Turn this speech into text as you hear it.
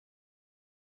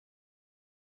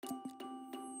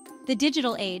The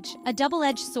digital age, a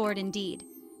double-edged sword indeed.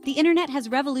 The internet has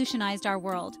revolutionized our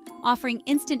world, offering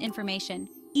instant information,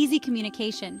 easy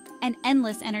communication, and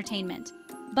endless entertainment.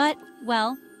 But,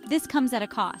 well, this comes at a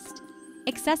cost.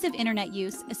 Excessive internet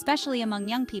use, especially among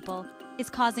young people,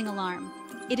 is causing alarm.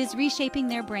 It is reshaping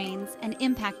their brains and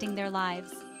impacting their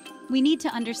lives. We need to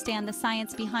understand the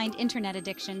science behind internet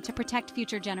addiction to protect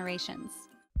future generations.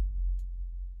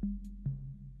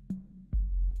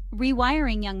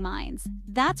 Rewiring young minds.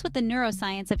 That's what the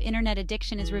neuroscience of internet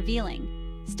addiction is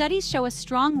revealing. Studies show a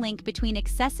strong link between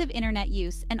excessive internet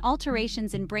use and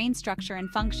alterations in brain structure and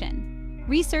function.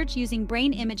 Research using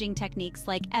brain imaging techniques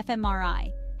like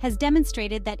fMRI has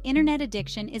demonstrated that internet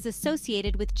addiction is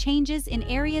associated with changes in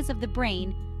areas of the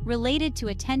brain related to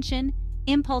attention,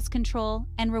 impulse control,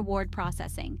 and reward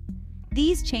processing.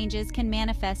 These changes can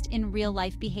manifest in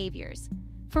real-life behaviors.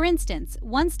 For instance,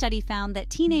 one study found that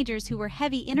teenagers who were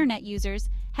heavy internet users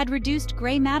had reduced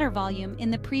gray matter volume in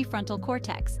the prefrontal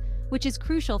cortex, which is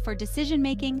crucial for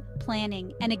decision-making,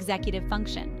 planning, and executive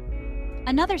function.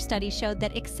 Another study showed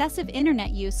that excessive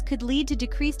internet use could lead to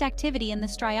decreased activity in the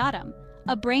striatum,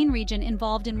 a brain region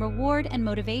involved in reward and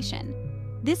motivation.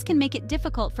 This can make it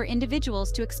difficult for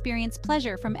individuals to experience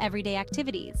pleasure from everyday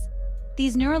activities.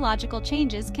 These neurological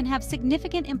changes can have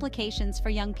significant implications for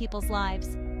young people's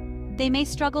lives. They may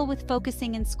struggle with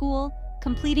focusing in school,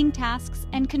 completing tasks,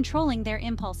 and controlling their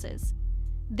impulses.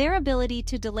 Their ability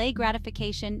to delay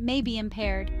gratification may be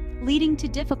impaired, leading to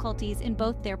difficulties in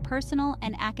both their personal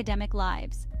and academic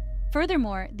lives.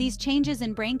 Furthermore, these changes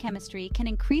in brain chemistry can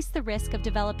increase the risk of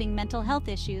developing mental health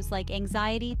issues like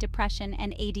anxiety, depression,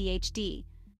 and ADHD.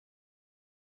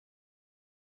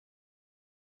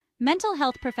 Mental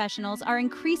health professionals are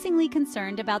increasingly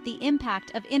concerned about the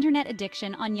impact of internet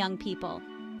addiction on young people.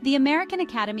 The American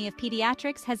Academy of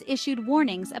Pediatrics has issued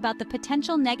warnings about the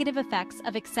potential negative effects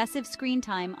of excessive screen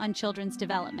time on children's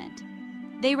development.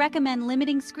 They recommend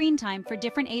limiting screen time for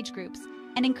different age groups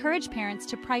and encourage parents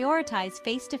to prioritize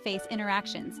face-to-face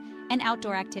interactions and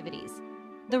outdoor activities.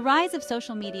 The rise of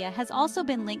social media has also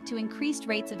been linked to increased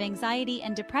rates of anxiety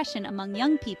and depression among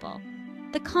young people.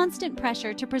 The constant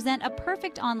pressure to present a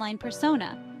perfect online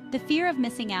persona, the fear of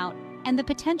missing out, and the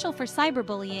potential for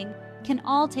cyberbullying can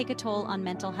all take a toll on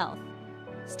mental health.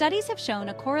 Studies have shown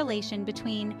a correlation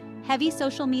between heavy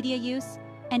social media use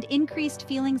and increased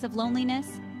feelings of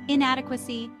loneliness,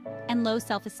 inadequacy, and low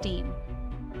self-esteem.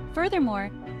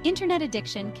 Furthermore, internet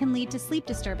addiction can lead to sleep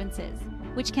disturbances,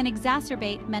 which can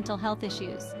exacerbate mental health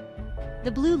issues.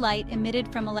 The blue light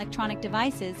emitted from electronic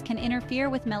devices can interfere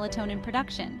with melatonin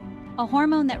production, a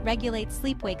hormone that regulates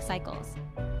sleep-wake cycles.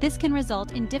 This can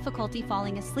result in difficulty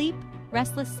falling asleep,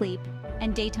 restless sleep,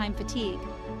 and daytime fatigue,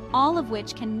 all of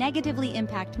which can negatively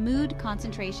impact mood,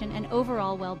 concentration, and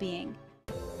overall well-being.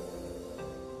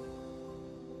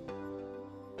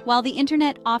 While the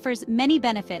internet offers many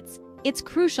benefits, it's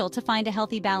crucial to find a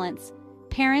healthy balance.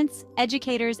 Parents,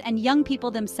 educators, and young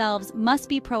people themselves must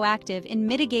be proactive in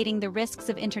mitigating the risks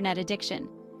of internet addiction.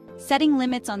 Setting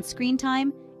limits on screen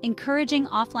time, encouraging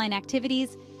offline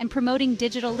activities, and promoting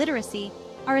digital literacy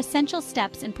are essential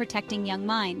steps in protecting young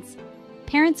minds.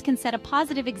 Parents can set a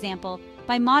positive example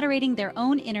by moderating their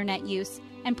own internet use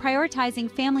and prioritizing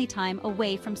family time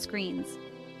away from screens.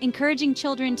 Encouraging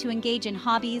children to engage in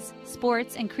hobbies,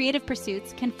 sports, and creative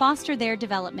pursuits can foster their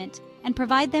development and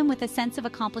provide them with a sense of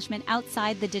accomplishment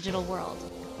outside the digital world.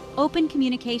 Open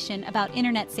communication about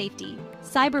internet safety,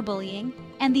 cyberbullying,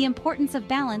 and the importance of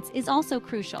balance is also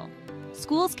crucial.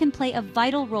 Schools can play a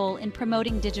vital role in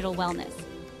promoting digital wellness.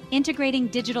 Integrating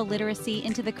digital literacy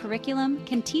into the curriculum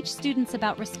can teach students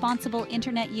about responsible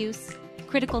internet use,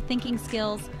 critical thinking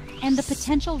skills, and the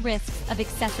potential risks of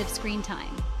excessive screen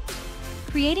time.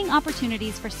 Creating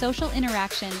opportunities for social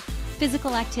interaction,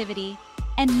 physical activity,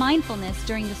 and mindfulness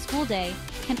during the school day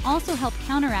can also help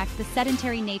counteract the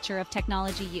sedentary nature of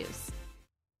technology use.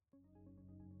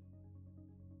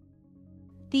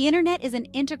 The internet is an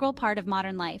integral part of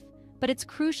modern life, but it's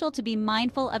crucial to be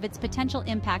mindful of its potential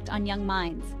impact on young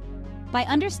minds. By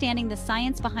understanding the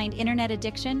science behind internet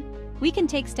addiction, we can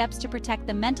take steps to protect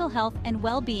the mental health and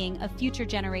well-being of future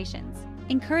generations.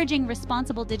 Encouraging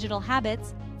responsible digital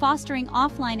habits, fostering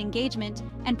offline engagement,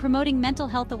 and promoting mental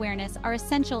health awareness are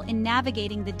essential in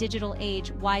navigating the digital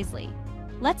age wisely.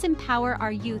 Let's empower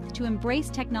our youth to embrace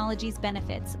technology's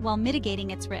benefits while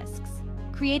mitigating its risks,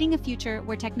 creating a future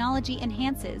where technology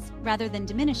enhances, rather than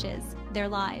diminishes, their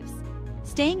lives.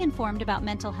 Staying informed about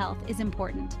mental health is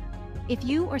important. If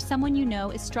you or someone you know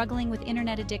is struggling with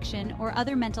internet addiction or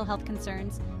other mental health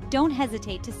concerns, don't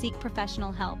hesitate to seek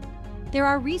professional help. There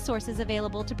are resources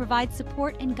available to provide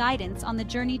support and guidance on the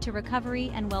journey to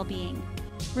recovery and well-being.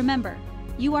 Remember,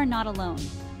 You are not alone,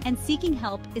 and seeking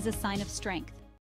help is a sign of strength.